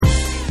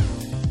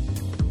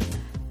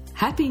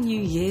Happy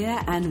New Year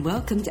and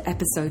welcome to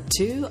episode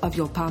 2 of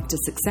Your Path to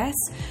Success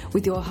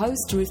with your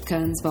host Ruth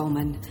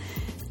Kearns-Volman.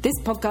 This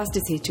podcast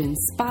is here to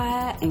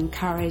inspire,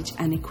 encourage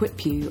and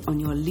equip you on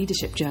your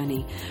leadership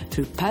journey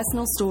through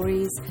personal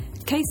stories,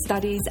 case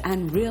studies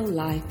and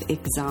real-life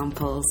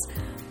examples.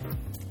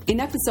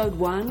 In episode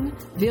 1,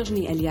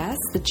 Virginie Elias,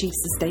 the Chief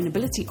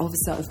Sustainability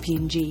Officer of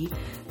P&G,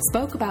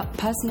 spoke about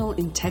personal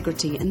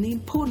integrity and the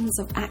importance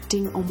of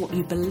acting on what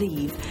you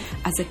believe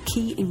as a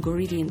key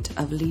ingredient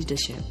of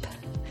leadership.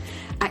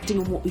 Acting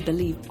on what we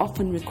believe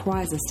often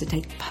requires us to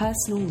take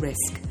personal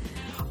risk,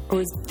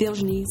 or as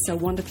Virginie so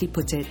wonderfully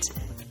put it,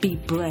 be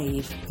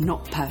brave,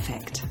 not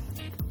perfect.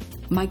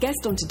 My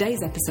guest on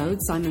today's episode,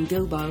 Simon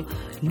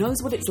Guilbeault,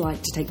 knows what it's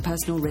like to take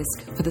personal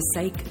risk for the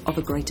sake of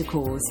a greater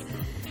cause.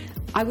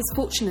 I was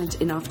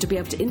fortunate enough to be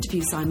able to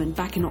interview Simon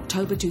back in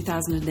October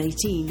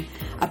 2018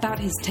 about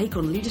his take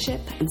on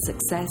leadership and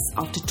success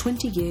after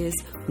 20 years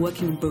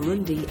working in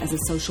Burundi as a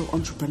social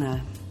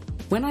entrepreneur.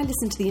 When I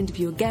listened to the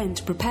interview again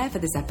to prepare for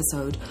this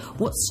episode,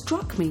 what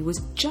struck me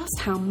was just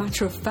how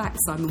matter-of-fact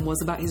Simon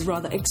was about his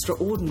rather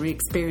extraordinary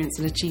experience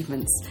and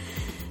achievements.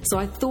 So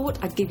I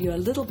thought I'd give you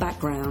a little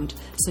background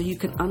so you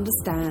can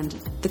understand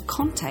the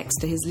context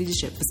to his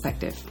leadership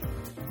perspective.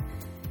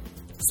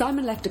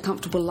 Simon left a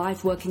comfortable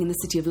life working in the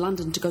City of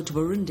London to go to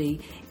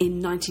Burundi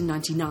in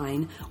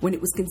 1999 when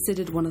it was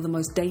considered one of the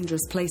most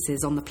dangerous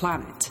places on the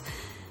planet.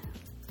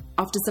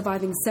 After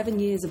surviving 7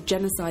 years of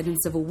genocide and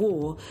civil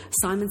war,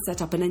 Simon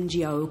set up an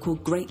NGO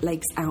called Great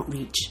Lakes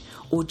Outreach,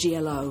 or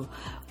GLO,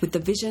 with the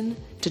vision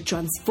to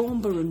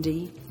transform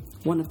Burundi,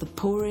 one of the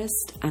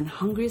poorest and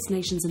hungriest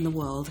nations in the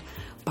world,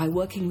 by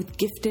working with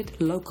gifted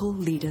local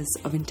leaders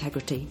of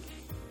integrity.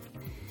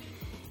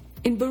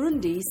 In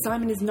Burundi,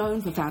 Simon is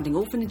known for founding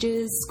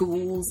orphanages,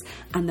 schools,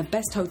 and the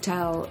best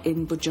hotel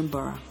in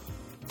Bujumbura.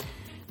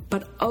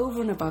 But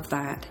over and above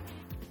that,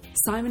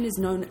 Simon is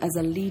known as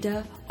a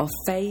leader of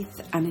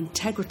faith and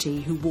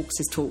integrity who walks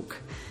his talk.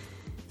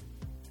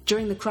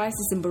 During the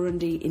crisis in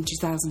Burundi in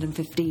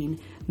 2015,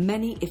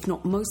 many, if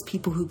not most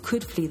people who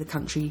could flee the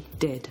country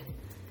did.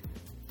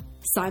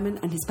 Simon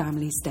and his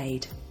family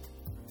stayed.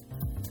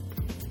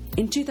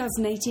 In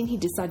 2018, he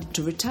decided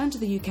to return to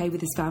the UK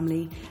with his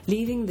family,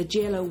 leaving the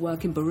GLO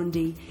work in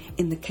Burundi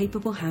in the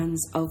capable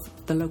hands of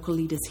the local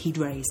leaders he'd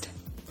raised.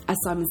 As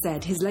Simon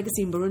said, his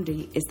legacy in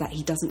Burundi is that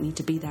he doesn't need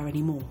to be there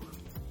anymore.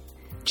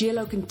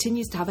 GLO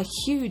continues to have a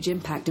huge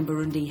impact in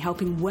Burundi,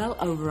 helping well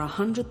over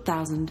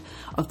 100,000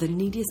 of the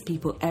neediest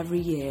people every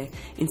year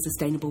in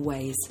sustainable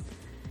ways.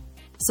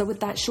 So with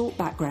that short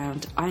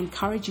background, I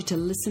encourage you to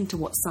listen to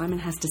what Simon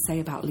has to say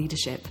about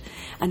leadership,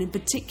 and in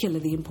particular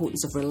the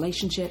importance of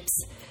relationships,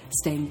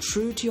 staying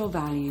true to your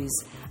values,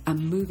 and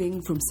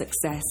moving from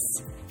success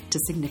to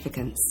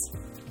significance.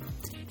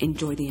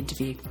 Enjoy the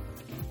interview.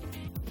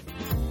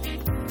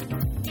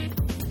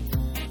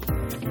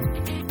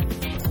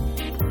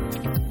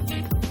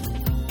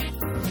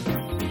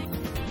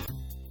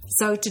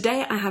 So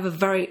today I have a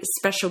very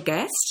special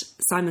guest,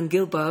 Simon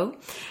Guilbeault.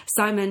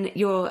 Simon,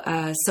 you're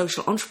a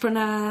social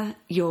entrepreneur,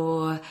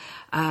 you're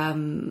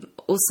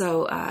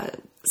also a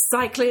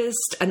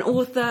cyclist, an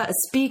author, a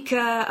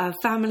speaker, a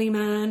family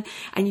man,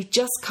 and you've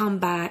just come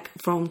back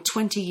from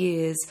 20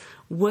 years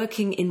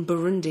working in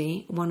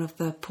Burundi, one of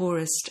the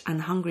poorest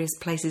and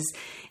hungriest places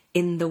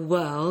in the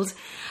world.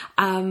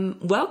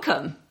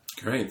 Welcome.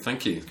 Great,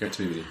 thank you. Great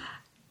to be with you.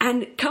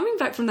 And coming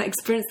back from that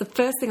experience, the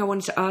first thing I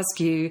wanted to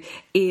ask you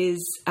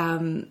is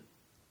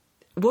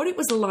what it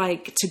was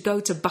like to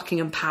go to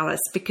Buckingham Palace,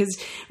 because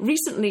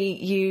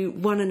recently you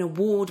won an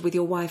award with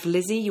your wife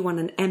Lizzie. You won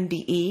an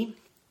MBE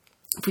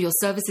for your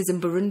services in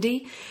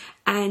Burundi,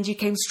 and you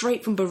came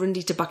straight from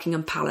Burundi to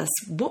Buckingham Palace.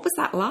 What was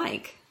that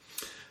like?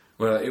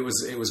 Well, it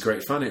was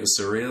great fun. It was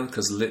surreal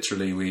because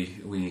literally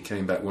we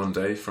came back one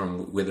day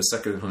we're the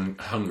second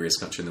hungriest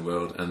country in the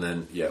world, and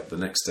then the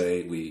next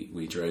day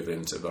we drove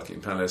into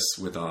Buckingham Palace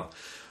with our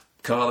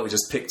car that we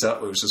just picked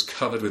up, which was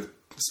covered with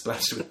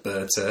splashed with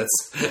bird turds.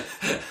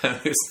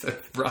 It was the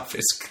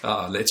roughest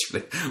car,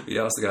 literally. We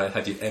asked the guy,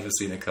 "Had you ever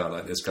seen a car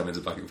like this come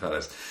into Buckingham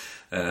Palace?"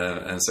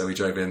 And so we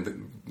drove in. The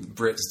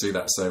Brits do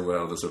that so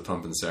well, the sort of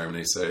pump and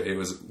ceremony. So it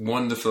was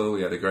wonderful.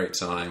 We had a great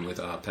time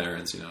with our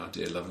parents, our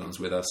dear loved ones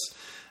with us.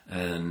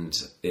 And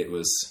it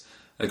was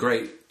a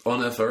great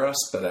honour for us,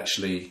 but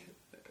actually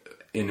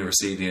in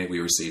receiving it, we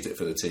received it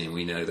for the team.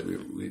 We know that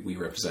we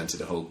represented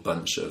a whole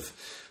bunch of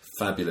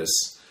fabulous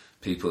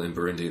people in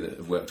Burundi that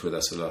have worked with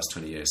us for the last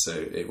 20 years. So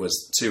it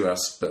was to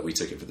us, but we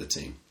took it for the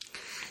team.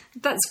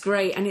 That's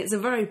great. And it's a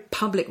very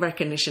public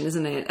recognition,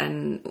 isn't it?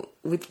 And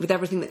with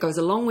everything that goes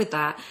along with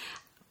that.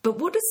 But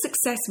what does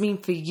success mean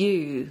for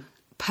you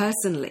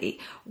personally?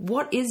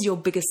 What is your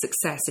biggest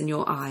success in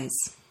your eyes?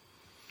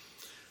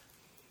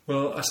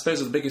 Well, I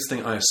suppose the biggest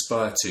thing I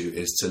aspire to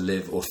is to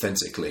live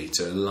authentically,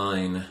 to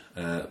align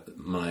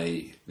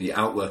the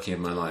outworking of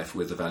my life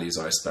with the values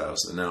I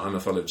espouse. And now I'm a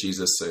follower of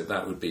Jesus, so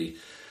that would be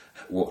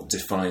what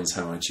defines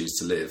how I choose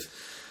to live.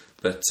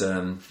 But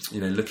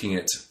looking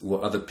at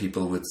what other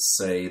people would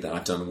say that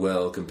I've done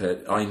well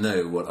I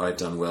know what I've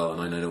done well,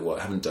 and I know what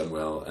I haven't done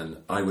well, and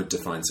I would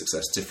define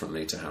success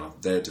differently to how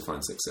they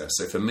define success.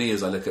 So for me,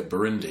 as I look at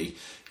Burundi,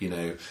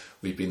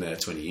 we've been there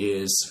 20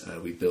 years.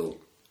 We built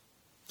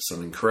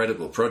some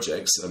incredible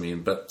projects. I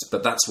mean, but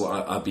that's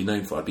what I'd be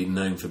known for. I'd be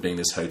known for being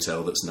this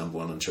hotel that's number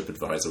one on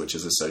TripAdvisor, which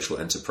is a social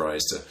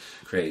enterprise to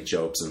create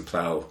jobs and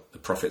plough the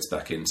profits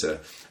back into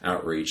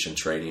outreach and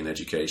training and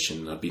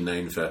education. I'd be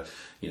known for,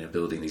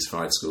 building these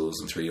 5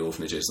 schools and 3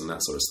 orphanages and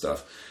that sort of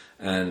stuff.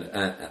 And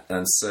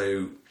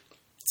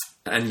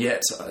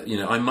yet,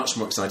 I'm much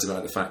more excited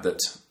about the fact that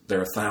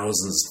there are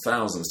thousands,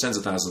 tens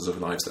of thousands of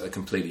lives that are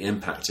completely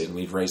impacted, and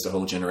we've raised a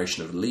whole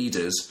generation of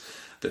leaders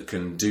that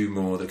can do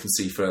more, that can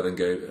see further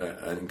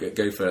and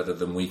go further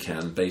than we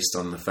can, based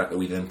on the fact that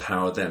we've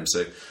empowered them.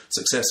 So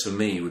success for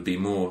me would be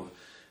more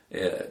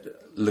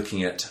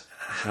looking at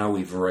how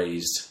we've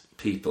raised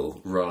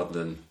people rather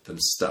than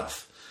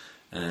stuff,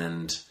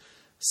 and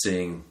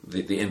seeing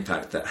the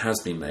impact that has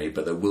been made,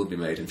 but that will be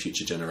made in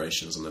future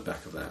generations on the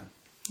back of that.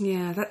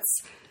 Yeah,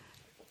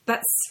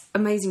 that's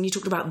amazing. You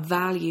talked about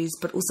values,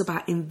 but also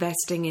about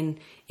investing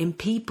in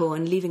people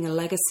and leaving a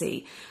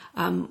legacy.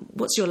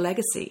 What's your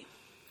legacy?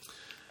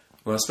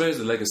 Well, I suppose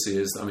the legacy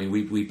is,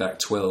 we back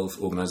 12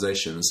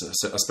 organisations.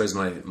 So I suppose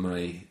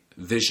my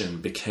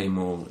vision became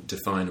more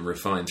defined and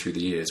refined through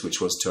the years, which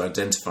was to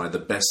identify the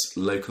best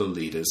local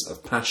leaders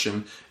of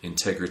passion,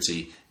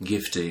 integrity,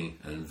 gifting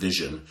and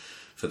vision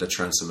for the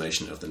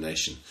transformation of the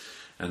nation.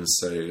 And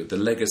so the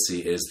legacy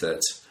is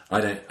that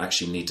I don't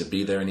actually need to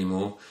be there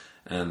anymore,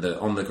 and that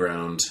on the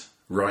ground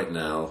right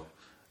now,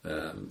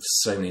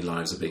 so many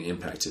lives are being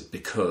impacted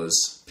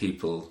because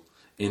people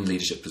in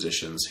leadership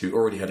positions who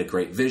already had a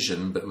great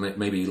vision but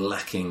maybe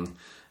lacking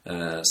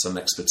some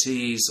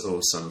expertise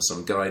or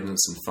some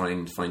guidance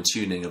and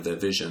fine-tuning of their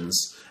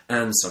visions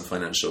and some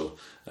financial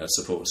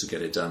support to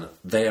get it done,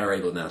 they are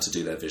able now to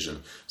do their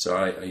vision.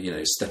 So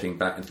stepping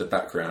back into the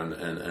background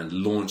and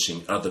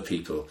launching other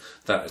people,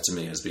 that to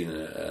me has been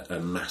a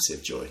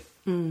massive joy.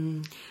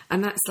 And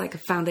that's like a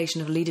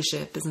foundation of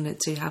leadership, isn't it?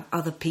 To have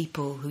other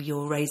people who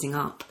you're raising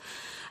up.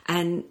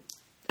 And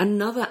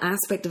another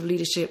aspect of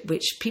leadership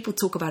which people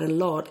talk about a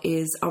lot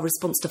is our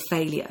response to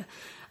failure.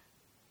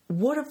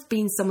 What have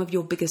been some of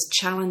your biggest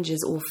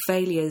challenges or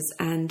failures,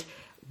 and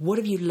what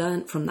have you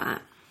learned from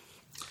that?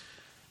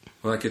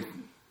 Well, I could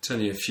tell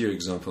you a few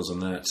examples on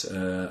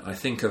that. I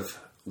think of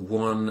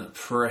one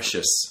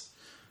precious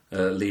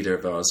leader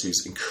of ours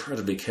who's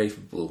incredibly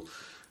capable,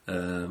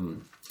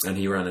 and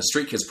he ran a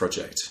Street Kids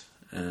project.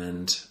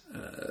 And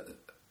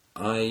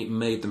I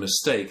made the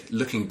mistake,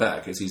 looking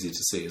back, it's easy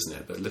to see, isn't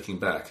it? But looking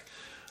back,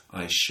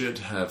 I should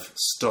have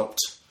stopped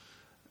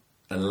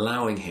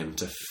allowing him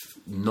to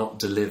not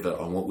deliver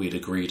on what we'd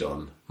agreed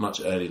on much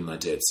earlier than I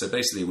did. So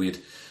basically,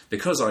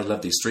 because I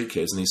loved these street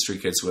kids and these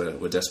street kids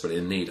were desperately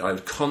in need, I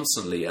would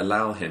constantly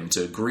allow him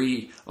to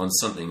agree on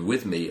something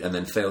with me and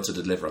then fail to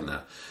deliver on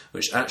that,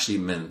 which actually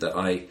meant that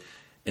I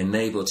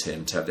enabled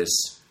him to have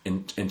this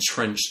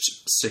entrenched,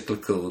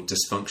 cyclical,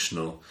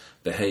 dysfunctional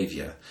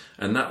behaviour,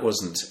 and that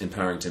wasn't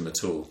empowering to him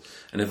at all.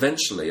 And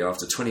eventually,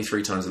 after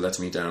 23 times of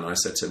letting me down, I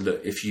said to him,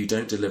 look, if you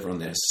don't deliver on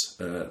this,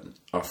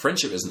 our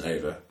friendship isn't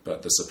over,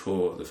 but the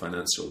support, the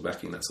financial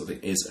backing, that sort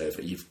of thing is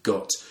over. You've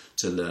got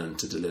to learn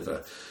to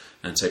deliver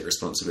and take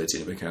responsibility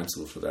and be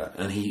accountable for that.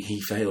 And he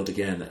failed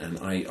again, and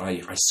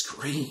I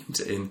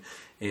screamed in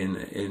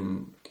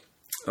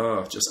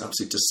just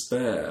absolute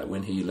despair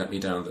when he let me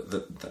down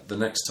the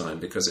next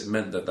time, because it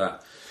meant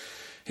that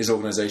his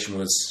organisation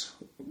was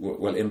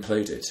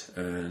imploded.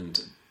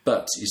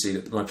 But you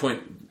see, my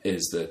point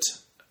is that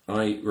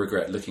I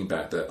regret looking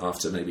back that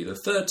after maybe the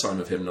third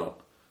time of him not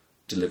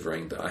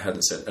delivering, that I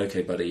hadn't said,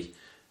 okay, buddy,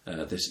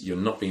 you're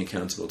not being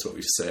accountable to what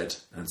we've said,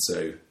 and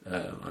so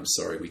I'm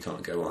sorry, we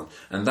can't go on.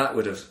 And that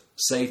would have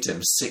saved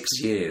him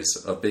 6 years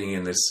of being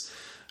in this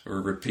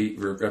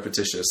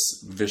repetitious,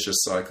 vicious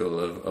cycle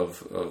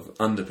of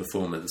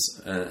underperformance.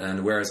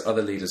 And whereas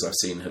other leaders I've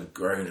seen have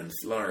grown and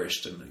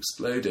flourished and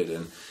exploded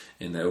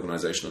in their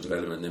organisational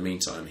development in the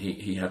meantime,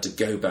 he had to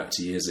go back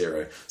to year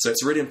zero. So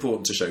it's really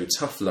important to show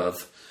tough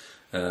love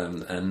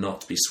and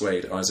not be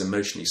swayed. I was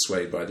emotionally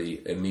swayed by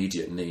the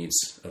immediate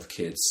needs of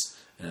kids,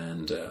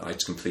 and I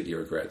completely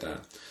regret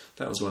that.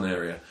 That was one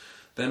area.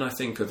 Then I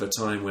think of a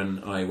time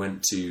when I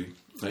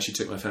actually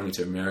took my family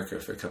to America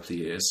for a couple of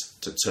years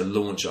to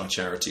launch our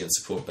charity and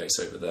support base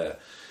over there.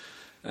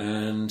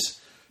 And,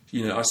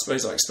 I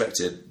suppose I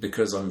expected,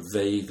 because I'm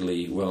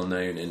vaguely well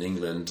known in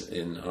England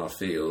in our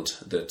field,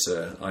 that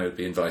I would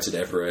be invited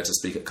everywhere to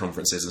speak at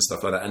conferences and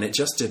stuff like that. And it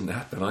just didn't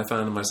happen. I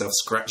found myself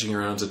scratching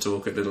around to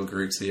talk at little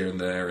groups here and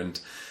there. And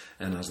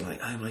I was like,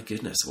 oh my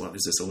goodness, what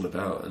is this all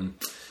about?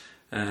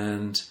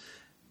 And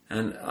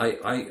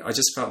I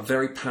just felt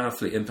very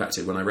powerfully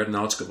impacted when I read an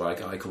article by a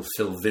guy called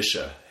Phil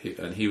Vischer,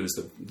 and he was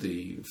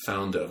the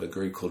founder of a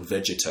group called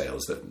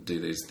VeggieTales that do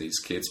these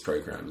kids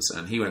programs.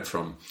 And he went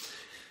from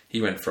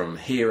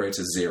hero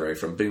to zero,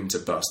 from boom to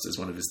bust, as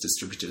one of his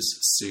distributors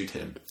sued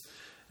him.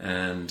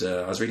 And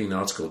I was reading an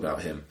article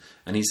about him,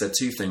 and he said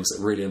two things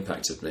that really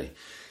impacted me.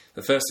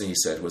 The first thing he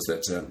said was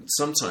that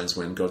sometimes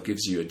when God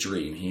gives you a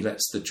dream, he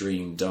lets the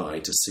dream die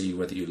to see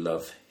whether you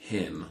love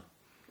him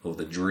or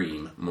the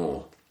dream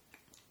more.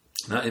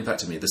 That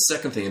impacted me. The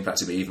second thing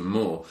impacted me even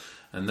more,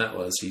 and that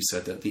was, he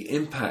said that the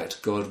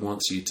impact God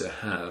wants you to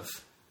have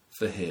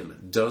for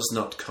him does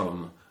not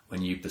come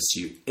when you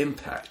pursue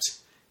impact.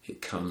 It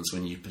comes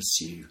when you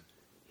pursue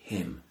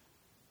him.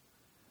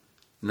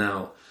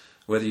 Now,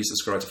 whether you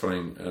subscribe to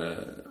following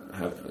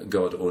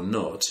God or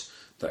not,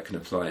 that can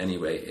apply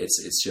anyway.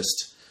 It's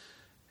just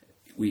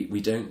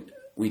we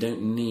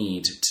don't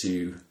need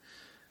to.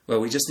 Well,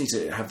 we just need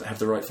to have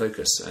the right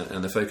focus,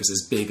 and the focus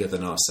is bigger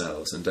than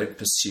ourselves. And don't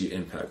pursue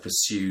impact.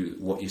 Pursue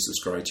what you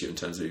subscribe to in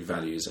terms of your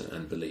values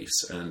and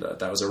beliefs. And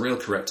that was a real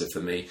corrective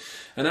for me.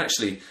 And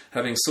actually,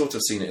 having sort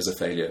of seen it as a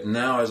failure,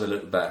 now as I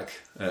look back,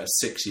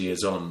 6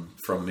 years on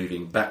from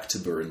moving back to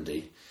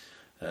Burundi,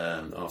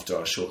 after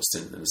our short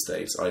stint in the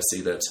States, I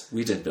see that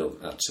we did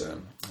build that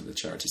the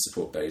charity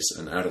support base,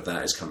 and out of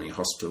that is coming a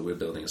hospital we're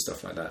building and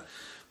stuff like that.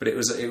 But it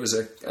was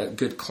a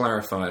good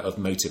clarifier of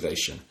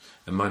motivation,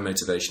 and my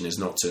motivation is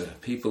not to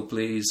people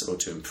please or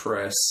to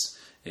impress.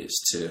 It's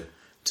to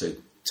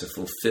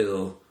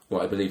fulfil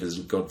what I believe is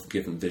a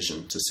God-given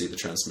vision to see the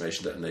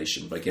transformation of that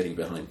nation by getting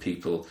behind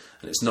people.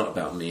 And it's not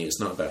about me, it's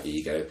not about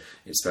ego,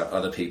 it's about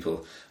other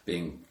people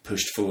being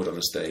pushed forward on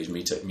the stage,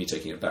 me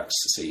taking a back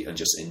seat and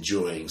just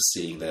enjoying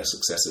seeing their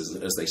successes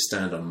as they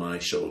stand on my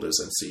shoulders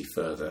and see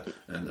further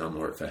and are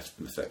more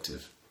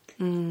effective.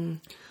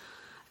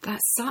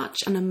 That's such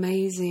an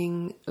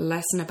amazing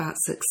lesson about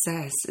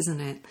success, isn't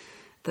it?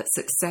 That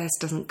success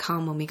doesn't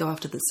come when we go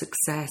after the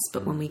success,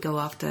 but when we go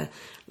after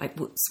like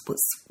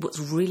what's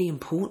really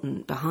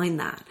important behind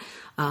that.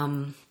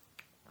 I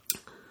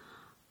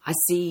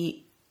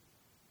see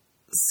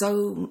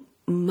so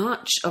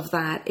much of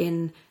that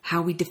in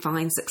how we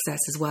define success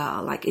as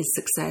well. Like, is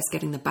success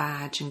getting the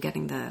badge and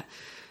getting the,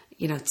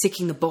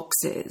 ticking the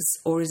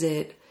boxes, or is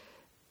it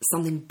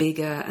something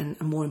bigger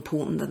and more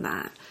important than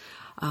that?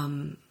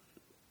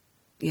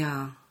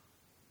 Yeah.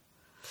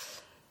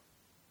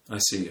 I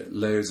see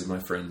loads of my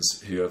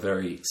friends who are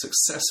very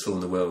successful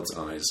in the world's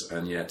eyes,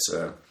 and yet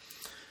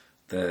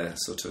they're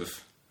sort of,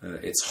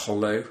 it's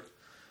hollow,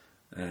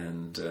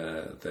 and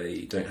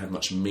they don't have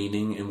much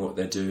meaning in what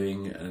they're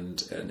doing,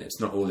 and it's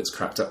not all it's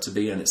cracked up to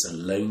be, and it's a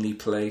lonely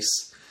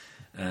place,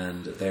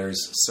 and there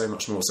is so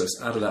much more. So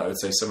out of that, I would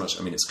say so much.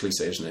 I mean, it's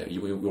cliche, isn't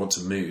it? We want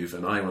to move,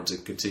 and I want to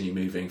continue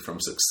moving from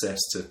success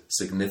to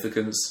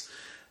significance.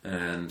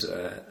 And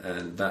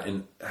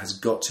that has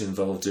got to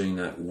involve doing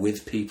that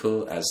with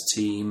people, as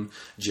team,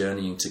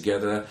 journeying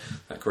together.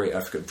 That great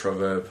African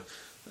proverb,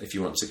 if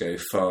you want to go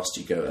fast,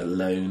 you go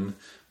alone,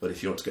 but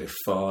if you want to go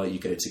far, you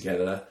go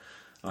together.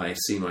 I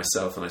see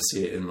myself, and I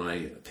see it in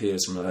my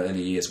peers from my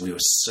early years. We were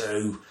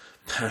so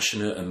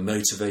passionate and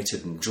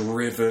motivated and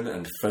driven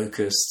and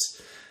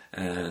focused,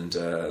 and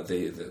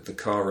the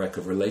car wreck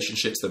of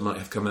relationships that might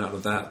have come out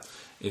of that,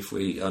 if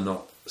we are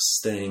not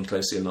staying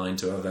closely aligned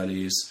to our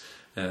values,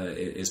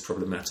 is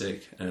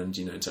problematic. And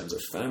in terms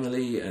of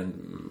family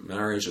and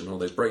marriage and all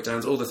those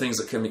breakdowns, all the things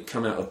that can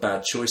come out of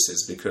bad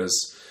choices,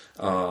 because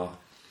our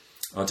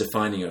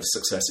defining of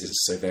success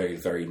is so very,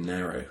 very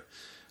narrow.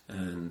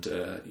 And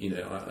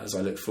as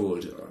I look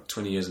forward,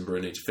 20 years in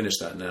Burundi, to finish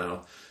that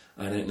now,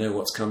 I don't know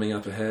what's coming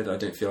up ahead. I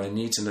don't feel I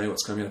need to know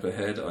what's coming up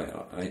ahead.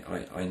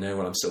 I know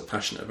what I'm still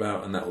passionate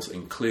about, and that will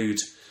include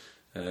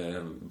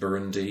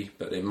Burundi,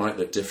 but it might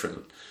look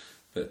different.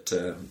 But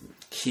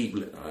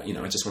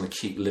I just want to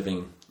keep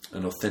living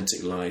an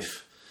authentic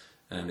life,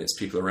 and it's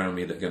people around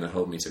me that are going to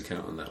hold me to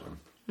account on that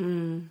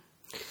one.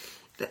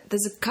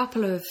 There's a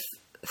couple of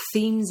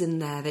themes in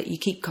there that you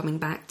keep coming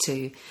back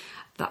to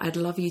that I'd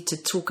love you to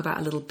talk about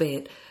a little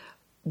bit.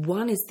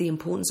 One is the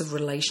importance of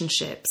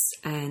relationships,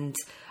 and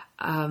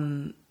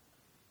the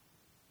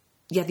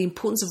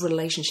importance of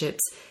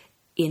relationships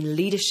in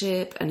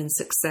leadership and in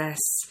success.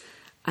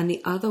 And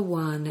the other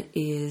one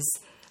is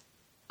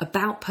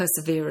about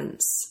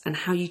perseverance and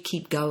how you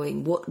keep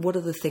going. What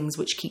are the things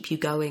which keep you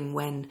going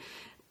when,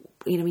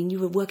 you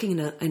were working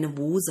in a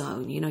war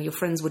zone, your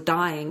friends were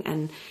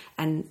dying,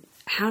 and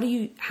how do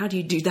you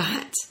do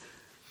that?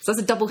 So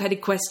that's a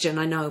double-headed question,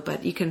 I know,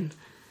 but you can.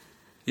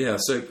 Yeah.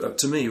 So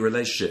to me,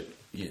 relationship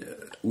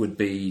would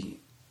be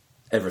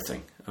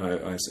everything. One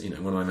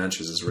of my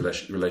mantras is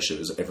relationship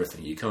is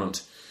everything. You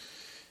can't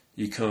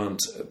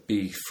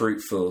be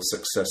fruitful,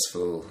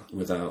 successful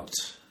without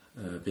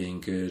being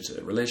good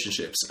at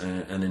relationships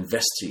and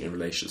investing in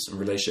relationships. And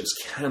relationships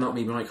cannot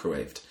be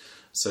microwaved.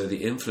 So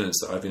the influence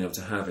that I've been able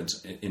to have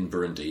in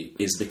Burundi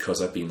is because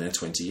I've been there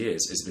 20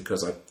 years. It's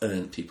because I've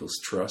earned people's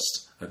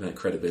trust. I've earned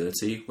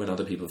credibility. When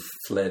other people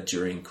fled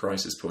during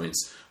crisis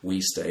points,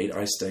 we stayed.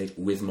 I stayed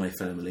with my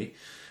family.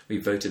 We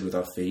voted with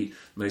our feet.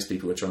 Most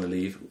people were trying to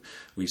leave.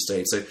 We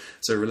stayed.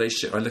 So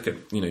relationship. I look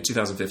at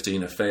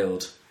 2015, a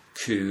failed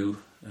coup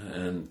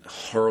and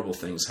horrible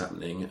things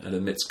happening, and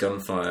amidst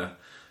gunfire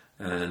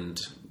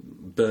and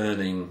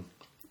burning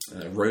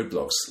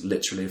roadblocks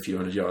literally a few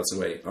hundred yards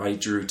away. I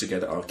drew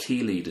together our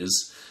key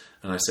leaders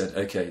and I said,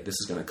 okay, this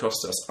is going to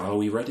cost us. Are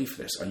we ready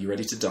for this? Are you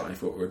ready to die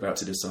for what we're about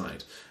to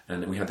decide?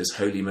 And we had this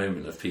holy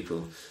moment of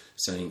people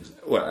saying,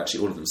 well,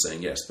 actually all of them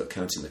saying yes, but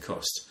counting the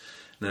cost.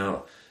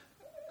 Now,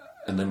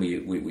 and then we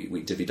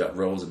divvied up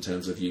roles in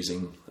terms of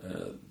using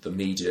the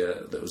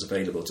media that was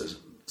available to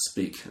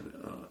speak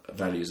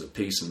values of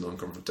peace and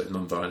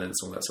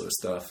non-violence, all that sort of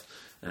stuff.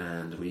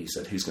 And we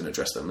said, who's going to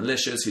address the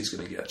militias? Who's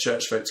going to get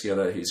church folk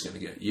together? Who's going to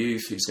get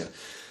youth? Who's going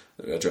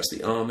to address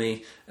the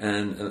army?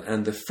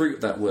 And the fruit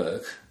of that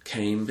work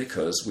came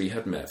because we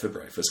had met for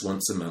breakfast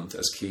once a month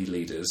as key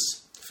leaders.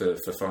 For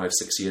 5-6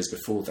 years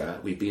before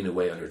that, we'd been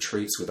away on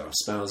retreats with our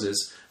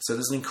spouses. So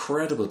there's an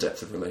incredible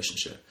depth of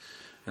relationship.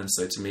 And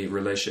so to me,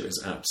 relationship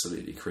is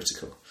absolutely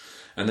critical.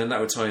 And then that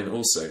would tie in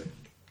also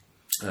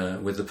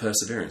with the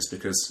perseverance,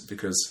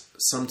 because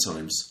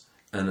sometimes,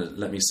 and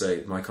let me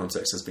say, my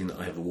context has been that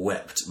I have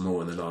wept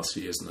more in the last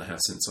few years than I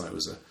have since I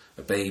was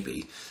a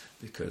baby,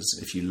 because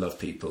if you love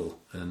people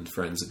and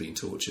friends are being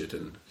tortured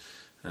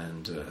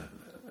and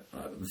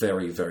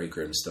very, very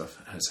grim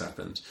stuff has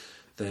happened,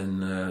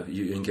 then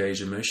you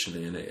engage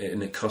emotionally,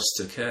 and it costs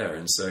to care.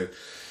 And so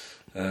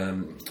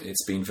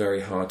it's been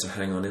very hard to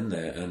hang on in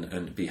there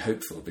and be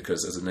hopeful,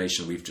 because as a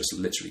nation we've just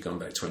literally gone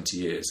back 20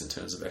 years in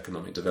terms of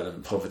economic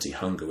development, poverty,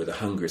 hunger. We're the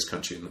hungriest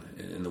country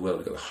in the world.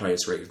 We've got the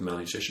highest rate of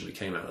malnutrition. We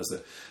came out as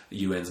the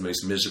UN's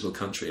most miserable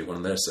country in one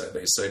of their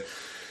surveys. So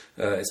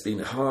it's been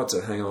hard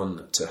to hang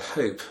on to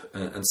hope,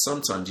 and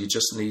sometimes you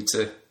just need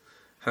to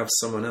have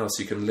someone else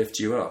who can lift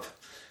you up,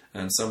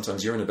 and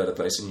sometimes you're in a better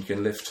place and you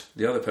can lift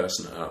the other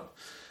person up.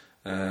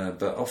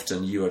 But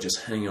often you are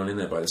just hanging on in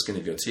there by the skin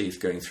of your teeth,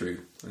 going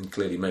through, and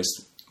clearly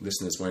most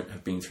listeners won't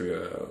have been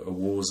through a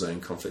war zone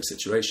conflict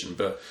situation,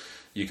 but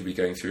you could be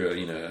going through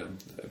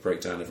a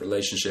breakdown of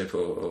relationship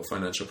or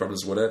financial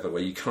problems, whatever,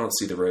 where you can't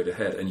see the road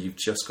ahead, and you've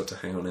just got to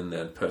hang on in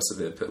there and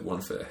persevere, put one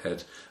foot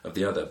ahead of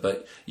the other.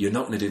 But you're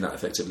not going to do that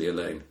effectively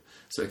alone.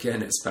 So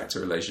again, it's back to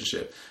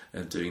relationship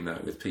and doing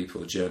that with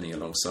people journeying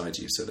alongside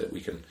you so that we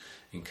can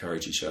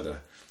encourage each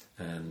other.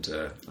 And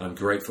I'm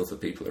grateful for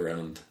people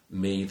around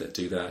me that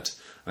do that.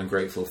 I'm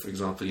grateful, for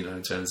example,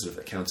 in terms of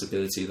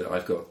accountability, that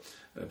I've got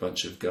a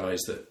bunch of guys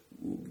that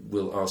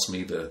will ask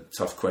me the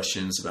tough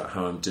questions about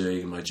how I'm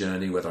doing in my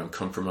journey, whether I'm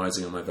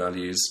compromising on my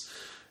values.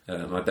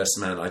 My best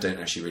man, I don't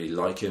actually really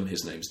like him.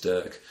 His name's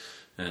Dirk.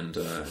 And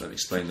let me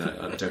explain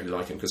that. I don't really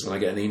like him because when I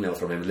get an email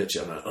from him,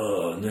 literally I'm like,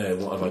 oh no,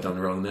 what have I done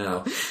wrong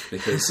now?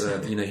 Because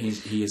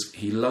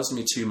he loves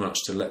me too much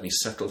to let me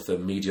settle for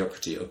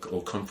mediocrity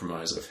or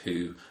compromise of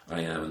who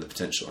I am and the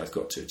potential I've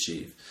got to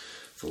achieve,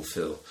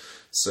 fulfill.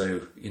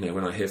 So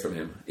when I hear from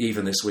him,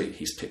 even this week,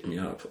 he's picked me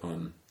up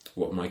on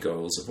what my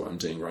goals of what I'm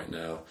doing right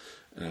now.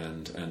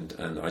 And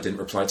I didn't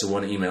reply to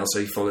one email, so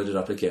he followed it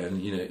up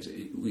again.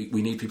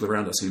 We need people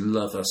around us who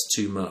love us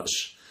too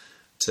much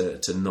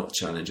to not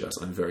challenge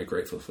us. I'm very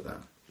grateful for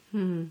that.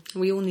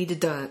 We all need a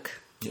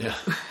Dirk. Yeah.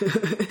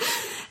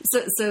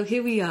 So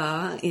here we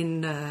are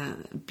in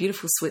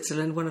beautiful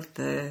Switzerland, one of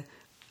the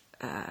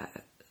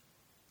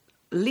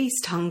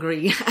least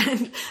hungry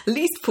and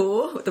least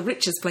poor, the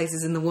richest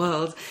places in the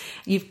world.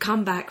 You've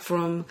come back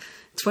from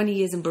 20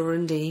 years in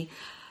Burundi.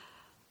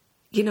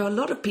 A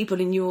lot of people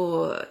in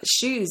your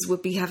shoes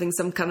would be having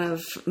some kind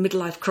of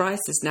midlife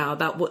crisis now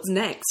about what's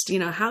next.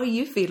 How are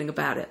you feeling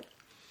about it?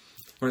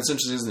 Well, it's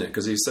interesting, isn't it?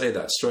 Because you say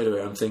that, straight away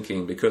I'm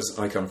thinking, because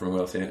I come from a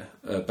wealthy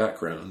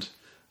background,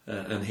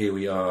 and here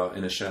we are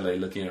in a chalet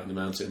looking out the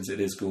mountains, it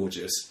is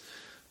gorgeous,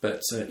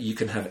 but you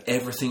can have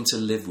everything to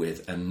live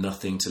with and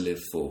nothing to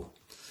live for.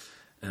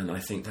 And I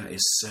think that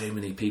is so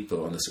many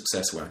people on the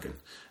success wagon.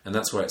 And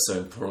that's why it's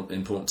so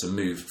important to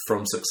move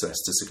from success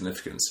to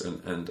significance.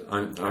 And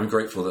I'm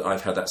grateful that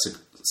I've had that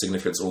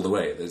significance all the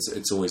way.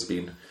 It's always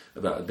been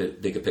about a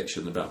bit bigger picture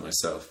than about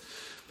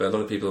myself. But a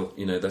lot of people,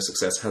 their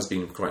success has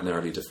been quite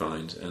narrowly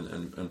defined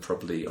and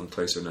probably on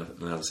closer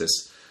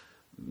analysis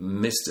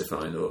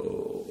misdefined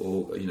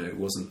or it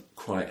wasn't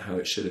quite how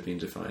it should have been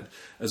defined.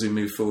 As we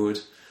move forward,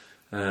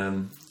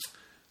 I'm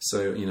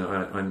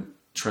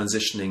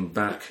transitioning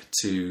back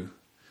to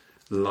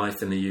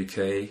life in the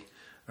UK.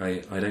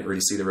 I don't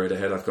really see the road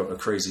ahead. I've got a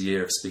crazy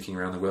year of speaking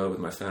around the world with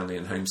my family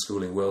and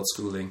homeschooling, world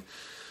schooling.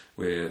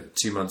 We're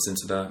 2 months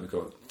into that. We've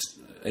got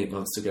 8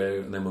 months to go,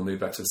 and then we'll move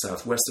back to the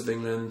southwest of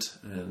England,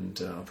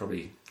 and I'll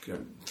probably go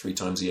 3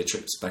 times a year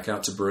trips back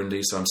out to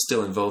Burundi. So I'm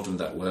still involved in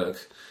that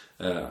work.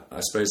 I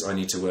suppose I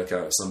need to work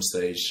out at some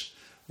stage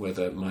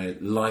whether my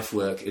life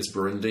work is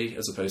Burundi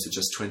as opposed to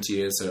just 20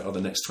 years. So are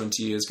the next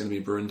 20 years going to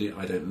be Burundi?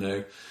 I don't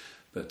know.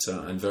 But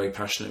I'm very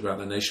passionate about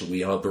that nation.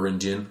 We are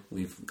Burundian.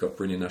 We've got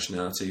Burundian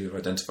nationality. We've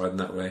identified in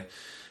that way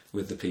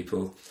with the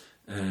people.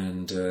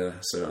 And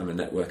so I'm a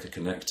networker,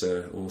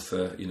 connector,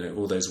 author,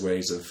 all those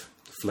ways of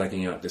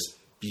flagging out this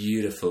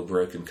beautiful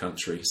broken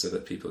country so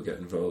that people get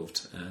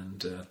involved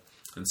and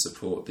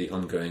support the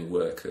ongoing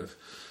work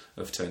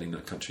of turning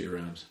that country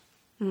around.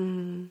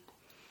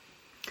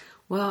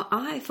 Well,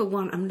 I, for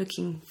one, am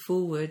looking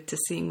forward to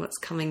seeing what's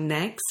coming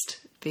next,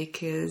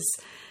 because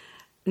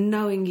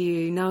knowing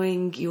you,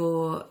 knowing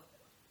your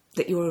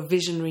that you're a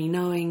visionary,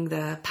 knowing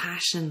the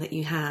passion that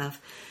you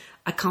have,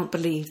 I can't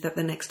believe that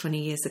the next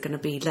 20 years are going to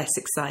be less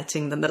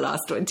exciting than the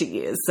last 20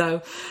 years.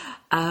 So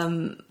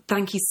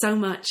thank you so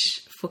much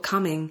for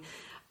coming.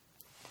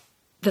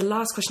 The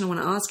last question I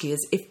want to ask you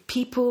is, if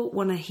people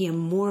want to hear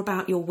more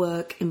about your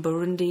work in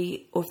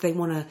Burundi, or if they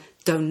want to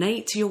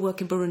donate to your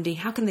work in Burundi,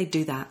 how can they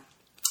do that?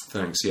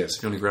 Thanks. Yes,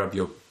 if you want to grab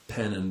your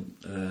pen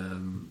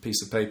and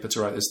piece of paper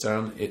to write this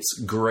down,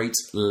 it's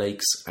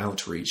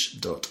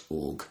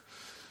greatlakesOutreach.org.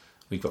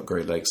 We've got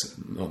Great Lakes,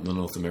 not the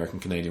North American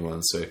Canadian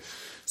one, so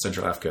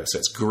Central Africa. So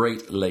it's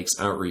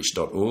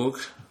greatlakesOutreach.org.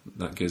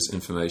 That gives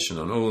information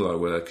on all our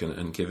work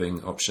and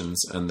giving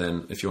options. And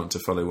then if you want to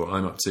follow what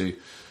I'm up to,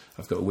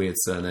 I've got a weird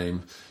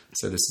surname.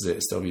 So this is it.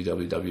 It's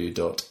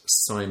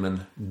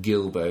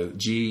www.simongilbaud,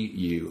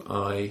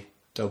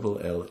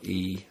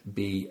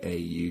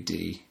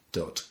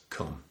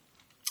 GUILLEBAUD.com.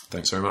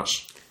 Thanks very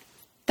much.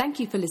 Thank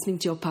you for listening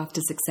to Your Path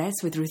to Success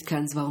with Ruth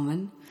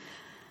Kearns-Vollman.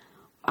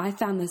 I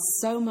found there's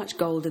so much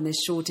gold in this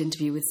short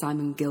interview with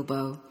Simon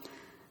Guilbaud.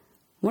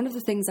 One of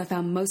the things I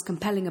found most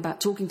compelling about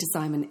talking to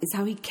Simon is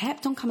how he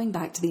kept on coming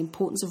back to the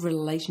importance of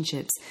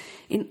relationships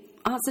in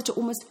answer to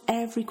almost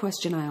every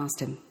question I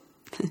asked him.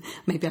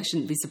 Maybe I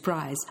shouldn't be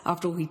surprised.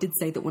 After all, he did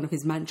say that one of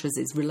his mantras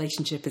is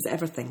relationship is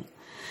everything.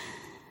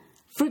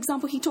 For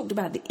example, he talked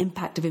about the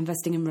impact of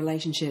investing in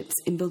relationships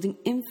in building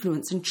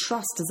influence and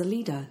trust as a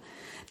leader,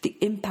 the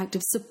impact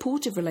of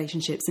supportive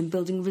relationships in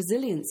building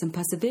resilience and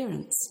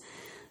perseverance,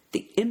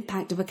 the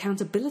impact of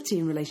accountability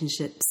in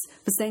relationships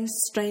for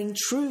staying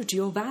true to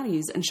your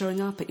values and showing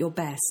up at your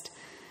best,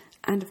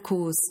 and of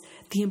course,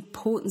 the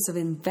importance of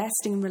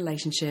investing in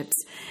relationships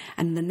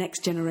and the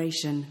next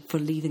generation for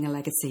leaving a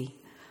legacy.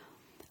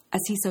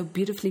 As he so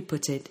beautifully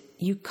put it,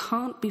 you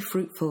can't be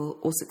fruitful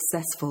or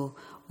successful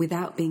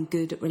without being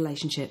good at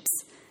relationships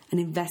and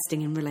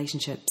investing in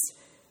relationships.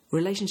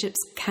 Relationships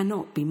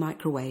cannot be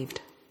microwaved.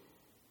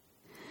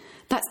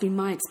 That's been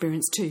my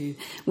experience too.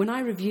 When I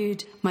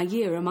reviewed my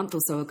year a month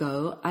or so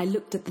ago, I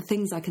looked at the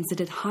things I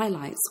considered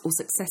highlights or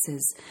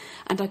successes,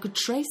 and I could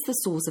trace the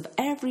source of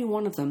every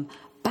one of them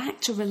back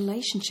to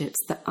relationships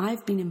that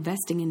I've been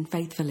investing in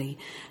faithfully,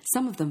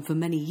 some of them for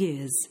many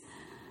years.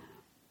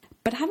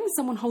 But having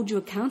someone hold you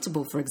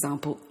accountable, for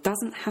example,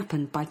 doesn't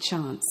happen by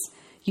chance.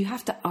 You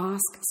have to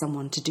ask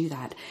someone to do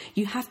that.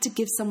 You have to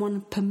give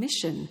someone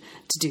permission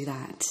to do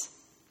that.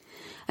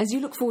 As you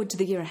look forward to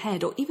the year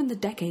ahead, or even the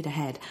decade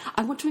ahead,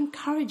 I want to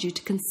encourage you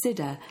to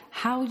consider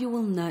how you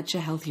will nurture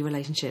healthy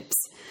relationships.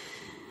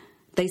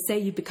 They say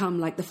you become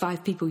like the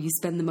 5 people you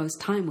spend the most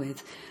time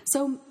with.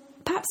 So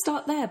perhaps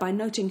start there by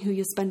noting who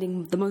you're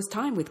spending the most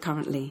time with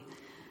currently.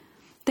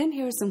 Then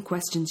here are some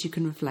questions you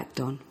can reflect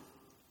on.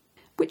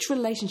 Which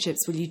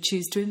relationships will you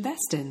choose to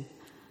invest in?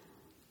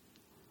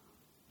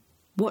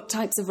 What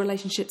types of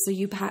relationships are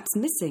you perhaps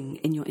missing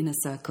in your inner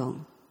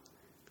circle?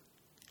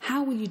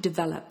 How will you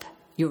develop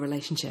your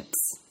relationships?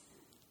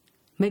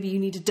 Maybe you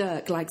need a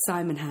Dirk like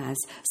Simon has,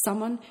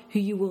 someone who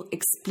you will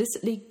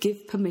explicitly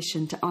give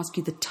permission to ask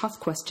you the tough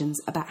questions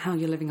about how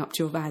you're living up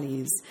to your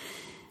values.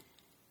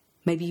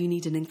 Maybe you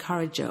need an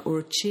encourager or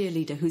a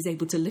cheerleader who's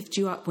able to lift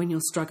you up when you're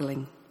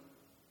struggling.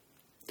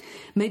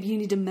 Maybe you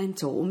need a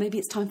mentor, or maybe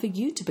it's time for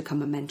you to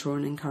become a mentor or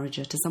an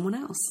encourager to someone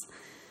else.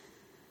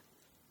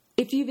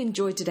 If you've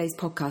enjoyed today's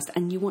podcast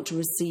and you want to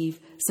receive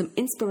some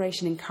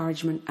inspiration,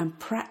 encouragement, and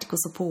practical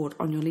support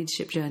on your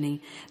leadership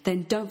journey,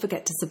 then don't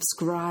forget to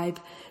subscribe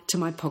to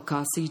my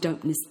podcast so you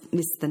don't miss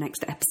the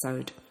next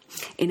episode.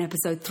 In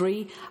episode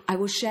 3, I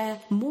will share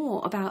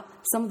more about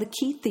some of the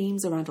key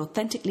themes around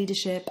authentic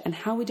leadership and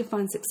how we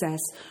define success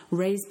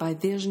raised by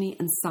Virginie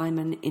and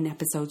Simon in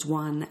episodes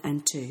 1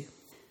 and 2.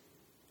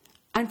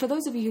 And for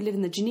those of you who live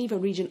in the Geneva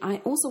region,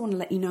 I also want to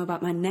let you know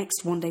about my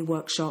next one-day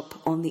workshop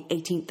on the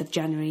 18th of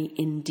January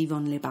in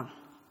Divonne-les-Bains.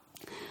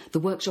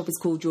 The workshop is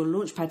called Your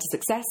Launchpad to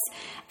Success,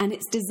 and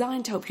it's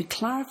designed to help you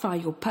clarify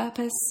your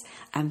purpose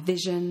and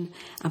vision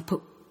and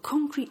put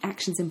concrete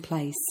actions in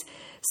place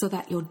so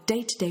that your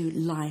day-to-day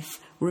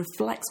life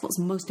reflects what's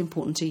most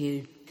important to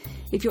you.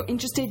 If you're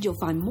interested, you'll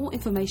find more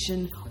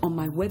information on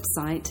my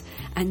website,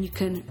 and you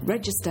can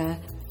register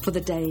for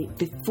the day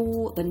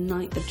before the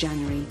 9th of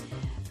January.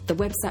 The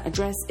website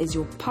address is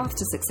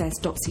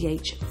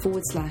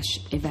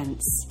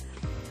yourpathtosuccess.ch/events.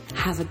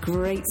 Have a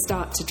great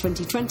start to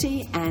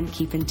 2020 and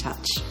keep in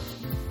touch.